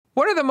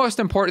One of the most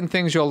important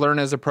things you'll learn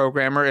as a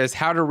programmer is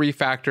how to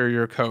refactor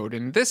your code.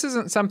 And this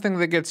isn't something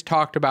that gets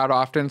talked about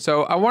often,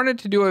 so I wanted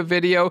to do a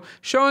video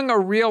showing a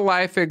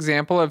real-life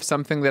example of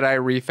something that I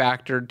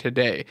refactored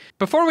today.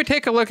 Before we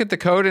take a look at the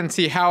code and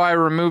see how I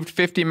removed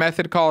 50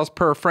 method calls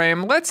per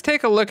frame, let's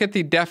take a look at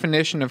the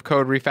definition of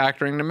code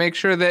refactoring to make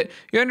sure that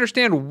you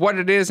understand what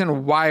it is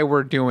and why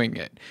we're doing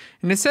it.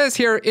 And it says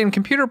here, in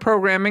computer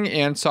programming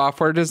and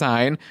software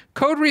design,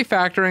 code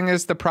refactoring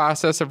is the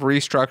process of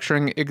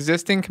restructuring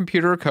existing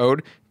computer code,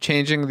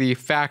 changing the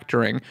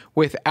factoring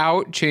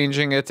without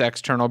changing its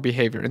external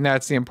behavior. And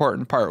that's the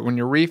important part. When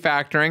you're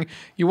refactoring,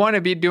 you want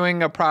to be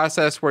doing a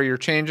process where you're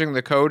changing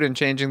the code and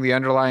changing the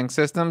underlying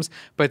systems,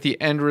 but the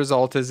end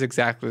result is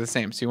exactly the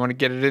same. So you want to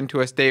get it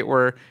into a state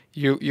where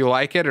you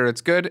like it or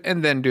it's good,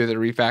 and then do the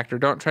refactor.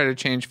 Don't try to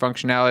change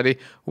functionality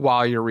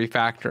while you're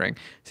refactoring. It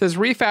says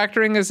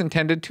refactoring is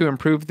intended to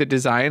improve the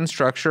design,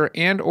 structure,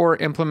 and or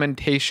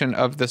implementation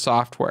of the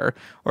software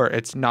or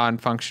its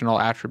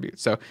non-functional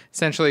attributes. So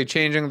essentially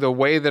changing the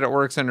way that it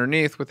works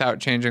underneath without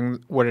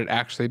changing what it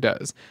actually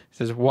does. It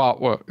says while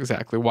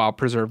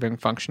preserving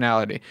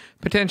functionality.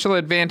 Potential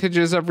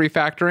advantages of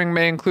refactoring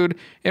may include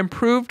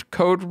improved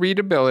code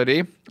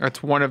readability.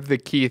 That's one of the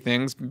key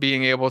things,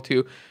 being able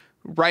to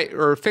write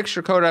or fix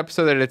your code up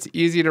so that it's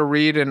easy to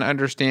read and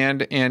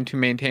understand and to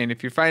maintain.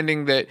 If you're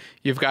finding that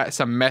you've got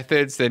some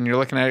methods, then you're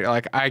looking at it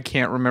like, I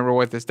can't remember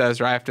what this does,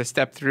 or I have to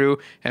step through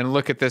and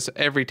look at this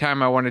every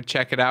time I want to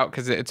check it out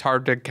because it's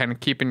hard to kind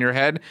of keep in your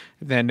head,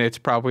 then it's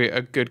probably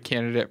a good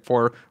candidate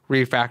for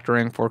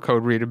refactoring for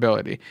code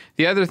readability.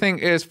 The other thing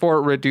is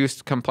for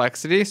reduced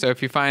complexity. So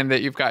if you find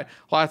that you've got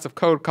lots of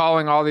code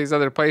calling all these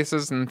other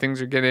places and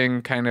things are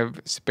getting kind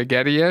of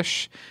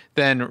spaghetti-ish,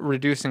 then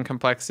reducing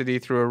complexity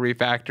through a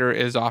refactor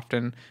is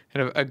often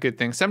kind of a good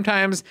thing.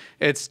 Sometimes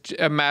it's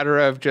a matter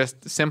of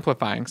just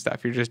simplifying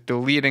stuff. You're just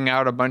deleting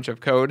out a bunch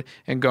of code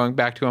and going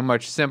back to a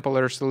much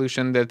simpler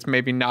solution that's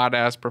maybe not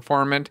as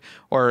performant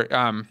or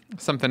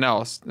something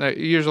else.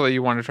 Usually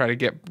you want to try to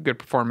get good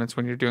performance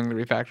when you're doing the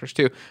refactors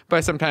too,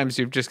 but sometimes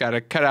you've just got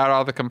to cut out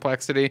all the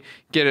complexity,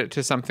 get it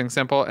to something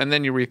simple, and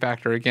then you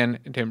refactor again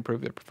to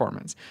improve the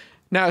performance.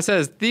 Now it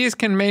says, these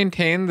can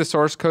maintain the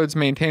source code's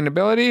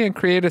maintainability and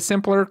create a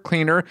simpler,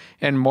 cleaner,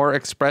 and more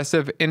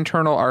expressive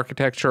internal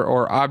architecture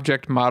or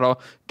object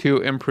model to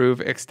improve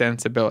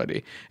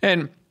extensibility.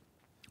 And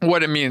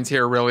what it means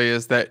here really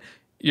is that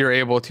you're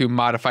able to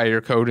modify your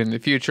code in the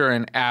future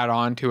and add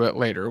on to it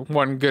later.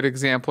 One good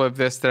example of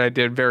this that I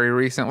did very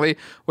recently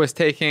was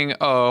taking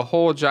a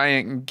whole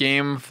giant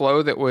game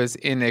flow that was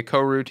in a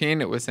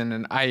coroutine. It was in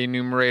an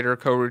IEnumerator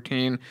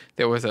coroutine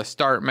that was a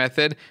start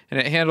method, and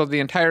it handled the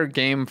entire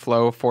game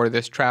flow for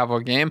this travel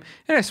game.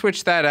 And I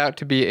switched that out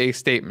to be a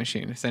state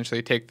machine.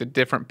 Essentially take the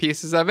different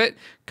pieces of it,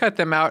 cut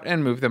them out,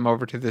 and move them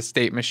over to the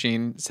state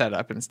machine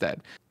setup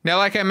instead. Now,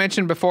 like I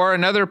mentioned before,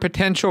 another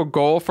potential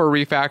goal for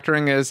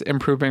refactoring is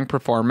improving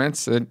performance.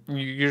 You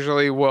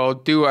usually will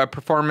do a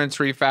performance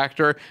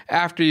refactor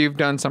after you've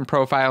done some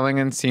profiling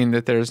and seen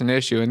that there's an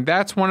issue. And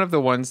that's one of the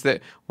ones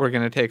that we're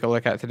going to take a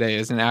look at today,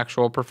 is an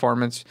actual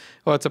performance.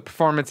 Well, it's a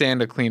performance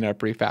and a cleanup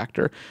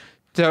refactor.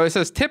 So it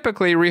says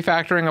typically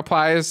refactoring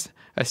applies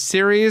a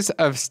series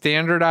of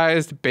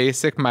standardized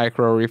basic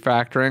micro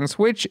refactorings,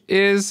 which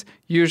is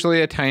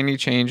usually a tiny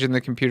change in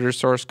the computer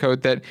source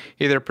code that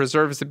either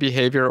preserves the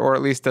behavior or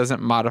at least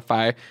doesn't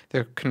modify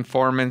the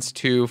conformance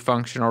to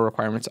functional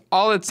requirements.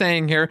 All it's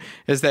saying here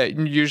is that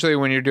usually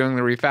when you're doing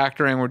the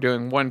refactoring, we're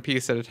doing one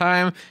piece at a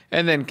time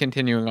and then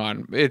continuing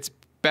on. It's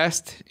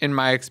best, in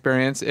my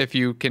experience, if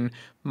you can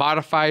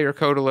modify your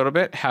code a little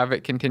bit, have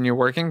it continue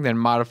working, then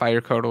modify your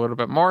code a little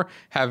bit more,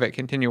 have it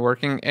continue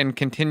working, and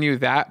continue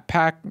that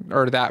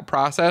that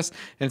process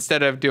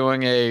instead of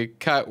doing a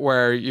cut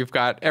where you've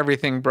got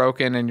everything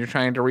broken and you're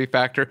trying to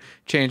refactor,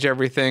 change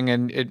everything,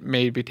 and it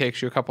maybe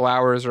takes you a couple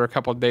hours or a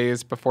couple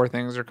days before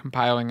things are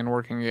compiling and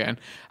working again.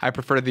 I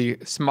prefer the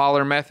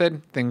smaller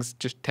method. Things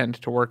just tend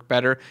to work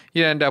better.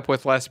 You end up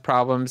with less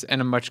problems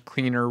and a much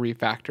cleaner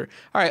refactor.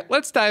 All right,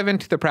 let's dive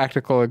into the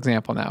practical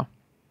example now.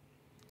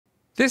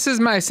 This is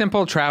my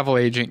simple travel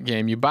agent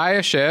game. You buy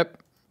a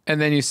ship, and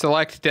then you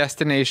select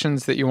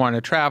destinations that you want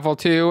to travel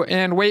to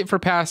and wait for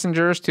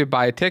passengers to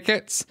buy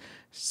tickets,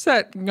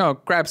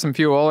 grab some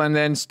fuel, and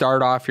then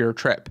start off your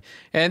trip.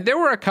 And there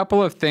were a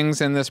couple of things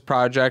in this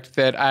project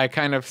that I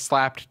kind of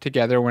slapped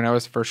together when I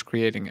was first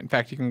creating it. In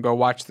fact, you can go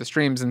watch the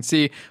streams and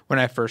see when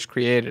I first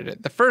created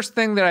it. The first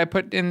thing that I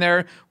put in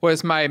there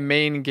was my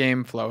main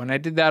game flow, and I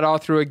did that all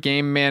through a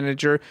game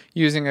manager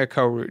using a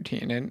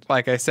coroutine. And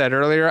like I said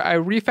earlier, I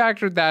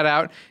refactored that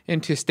out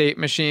into state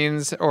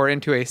machines or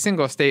into a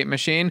single state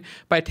machine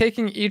by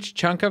taking each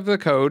chunk of the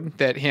code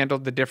that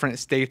handled the different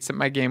states that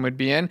my game would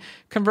be in,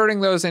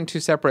 converting those into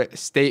separate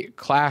state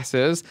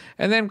classes,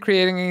 and then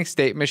creating a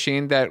state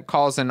machine that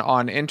calls an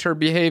onEnter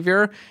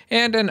behavior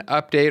and an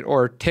update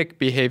or tick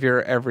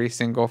behavior every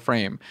single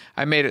frame.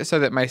 I made it so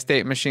that my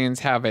state machines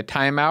have a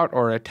timeout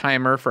or a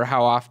timer for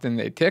how often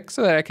they tick,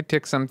 so that I could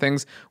tick some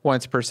things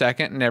once per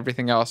second and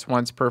everything else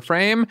once per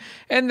frame.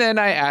 And then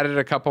I added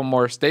a couple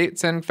more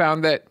states and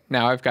found that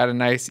now I've got a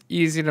nice,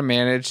 easy to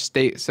manage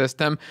state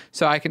system,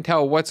 so I can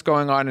tell what's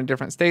going on in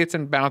different states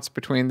and bounce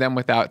between them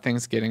without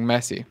things getting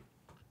messy.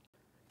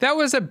 That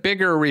was a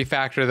bigger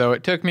refactor though.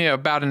 It took me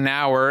about an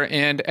hour,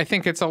 and I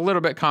think it's a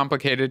little bit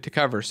complicated to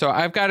cover. So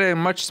I've got a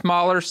much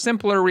smaller,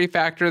 simpler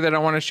refactor that I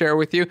want to share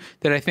with you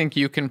that I think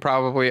you can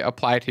probably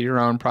apply to your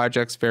own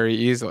projects very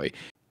easily.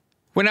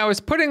 When I was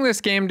putting this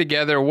game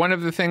together, one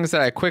of the things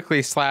that I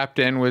quickly slapped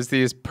in was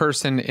these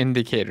person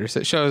indicators.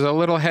 It shows a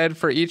little head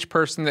for each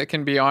person that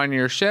can be on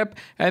your ship,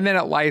 and then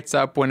it lights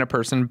up when a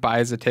person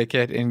buys a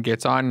ticket and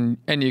gets on,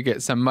 and you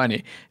get some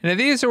money. And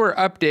these were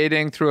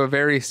updating through a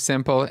very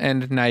simple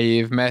and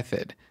naive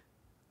method.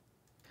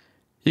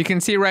 You can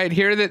see right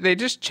here that they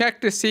just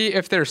check to see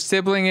if their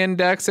sibling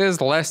index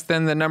is less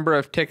than the number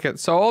of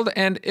tickets sold,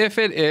 and if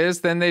it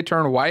is, then they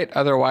turn white,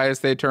 otherwise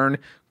they turn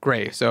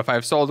gray. So if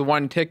I've sold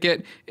one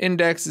ticket,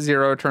 index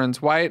 0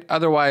 turns white,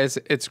 otherwise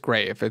it's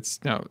gray. If it's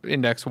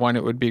index 1,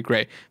 it would be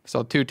gray. If I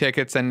sold 2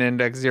 tickets, then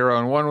index 0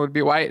 and 1 would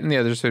be white, and the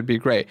others would be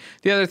gray.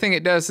 The other thing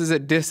it does is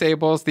it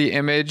disables the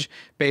image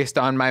based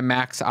on my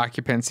max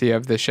occupancy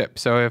of the ship.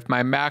 So if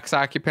my max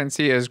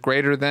occupancy is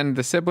greater than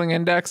the sibling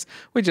index,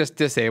 we just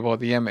disable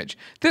the image.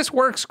 This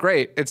works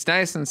great. It's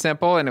nice and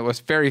simple, and it was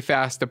very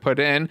fast to put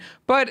in,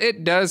 but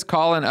it does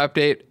call and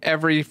update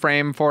every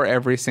frame for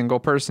every single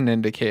person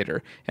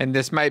indicator. And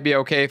this might be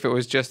okay if it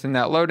was just in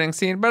that loading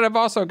scene, but I've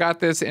also got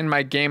this in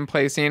my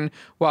gameplay scene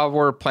while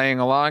we're playing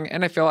along,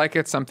 and I feel like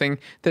it's something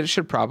that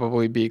should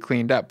probably be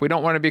cleaned up. We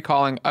don't want to be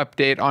calling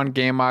update on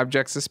game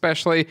objects,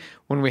 especially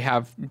when we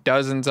have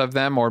dozens of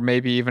them, or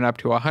maybe even up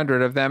to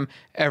 100 of them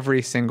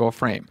every single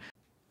frame.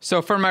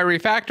 So for my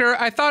refactor,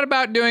 I thought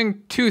about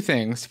doing two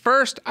things.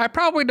 First, I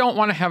probably don't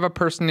want to have a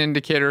person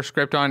indicator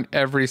script on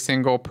every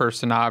single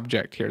person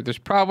object here. There's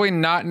probably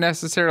not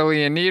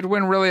necessarily a need,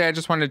 when really I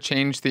just want to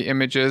change the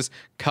image's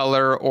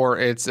color or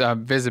its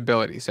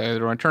visibility. So I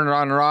either want to turn it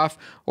on or off,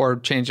 or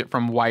change it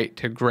from white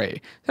to gray.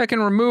 So I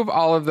can remove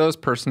all of those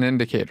person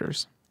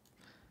indicators.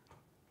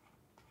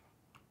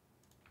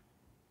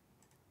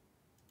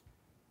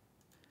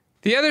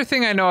 The other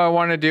thing I know I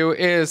want to do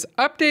is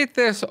update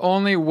this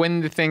only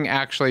when the thing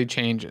actually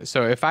changes.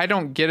 So if I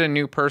don't get a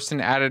new person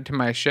added to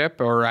my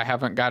ship, or I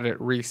haven't got it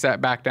reset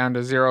back down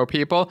to 0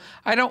 people,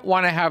 I don't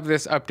want to have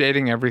this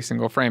updating every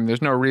single frame.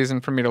 There's no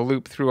reason for me to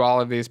loop through all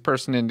of these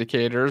person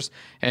indicators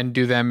and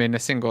do them in a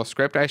single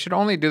script. I should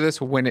only do this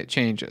when it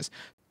changes.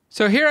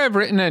 So here I've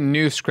written a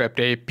new script,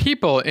 a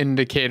people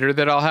indicator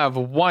that I'll have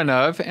one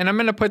of, and I'm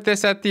going to put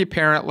this at the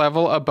parent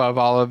level above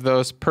all of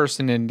those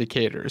person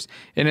indicators.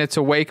 In its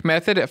awake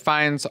method, it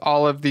finds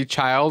all of the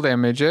child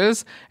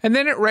images, and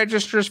then it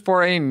registers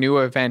for a new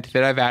event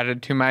that I've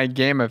added to my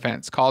game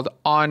events called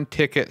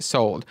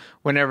onTicketSold.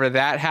 Whenever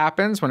that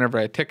happens, whenever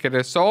a ticket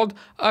is sold,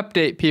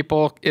 update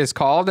people is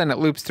called, and it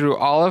loops through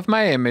all of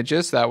my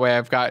images. That way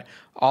I've got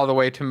all the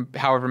way to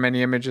however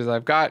many images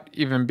I've got,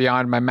 even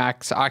beyond my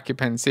max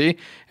occupancy.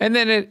 And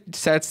then it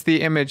sets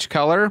the image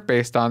color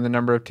based on the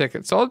number of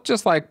tickets sold,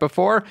 just like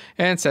before,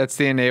 and sets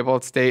the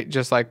enabled state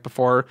just like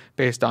before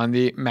based on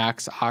the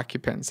max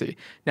occupancy.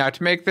 Now,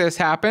 to make this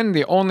happen,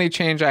 the only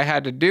change I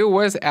had to do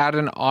was add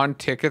an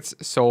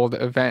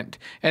onTicketsSold event.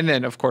 And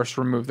then, of course,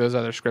 remove those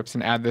other scripts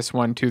and add this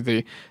one to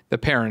the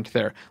parent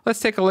there.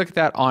 Let's take a look at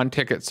that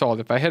onTicketSold.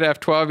 If I hit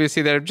F12, you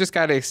see that I've just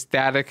got a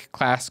static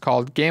class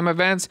called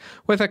GameEvents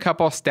with a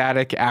couple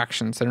static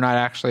actions. They're not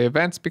actually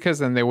events, because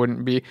then they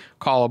wouldn't be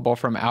callable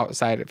from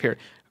outside of here.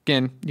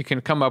 Again, you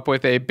can come up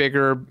with a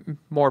bigger,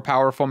 more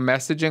powerful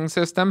messaging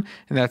system,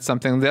 and that's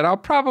something that I'll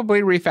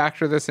probably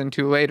refactor this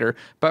into later.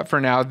 But for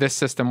now, this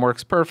system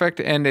works perfect,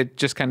 and it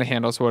just kind of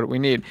handles what we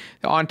need.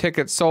 The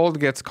onTicketSold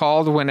gets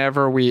called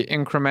whenever we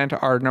increment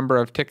our number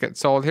of tickets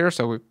sold here.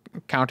 So we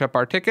count up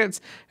our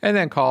tickets and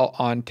then call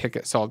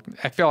onTicketSold.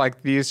 I feel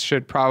like these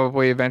should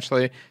probably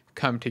eventually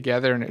come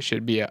together, and it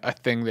should be a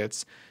thing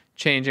that's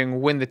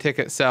changing when the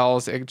ticket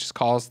sells. It just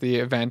calls the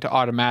event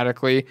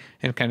automatically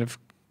and kind of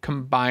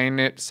combine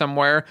it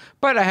somewhere,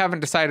 but I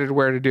haven't decided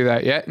where to do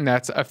that yet, and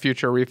that's a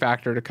future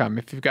refactor to come.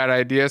 If you've got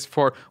ideas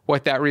for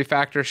what that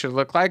refactor should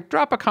look like,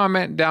 drop a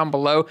comment down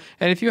below,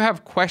 and if you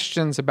have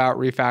questions about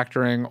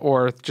refactoring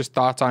or just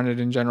thoughts on it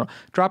in general,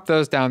 drop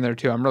those down there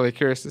too. I'm really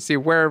curious to see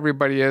where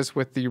everybody is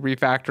with the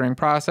refactoring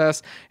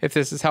process, if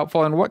this is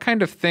helpful, and what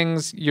kind of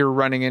things you're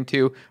running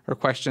into or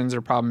questions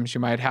or problems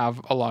you might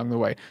have along the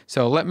way.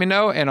 So let me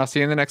know, and I'll see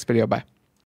you in the next video. Bye.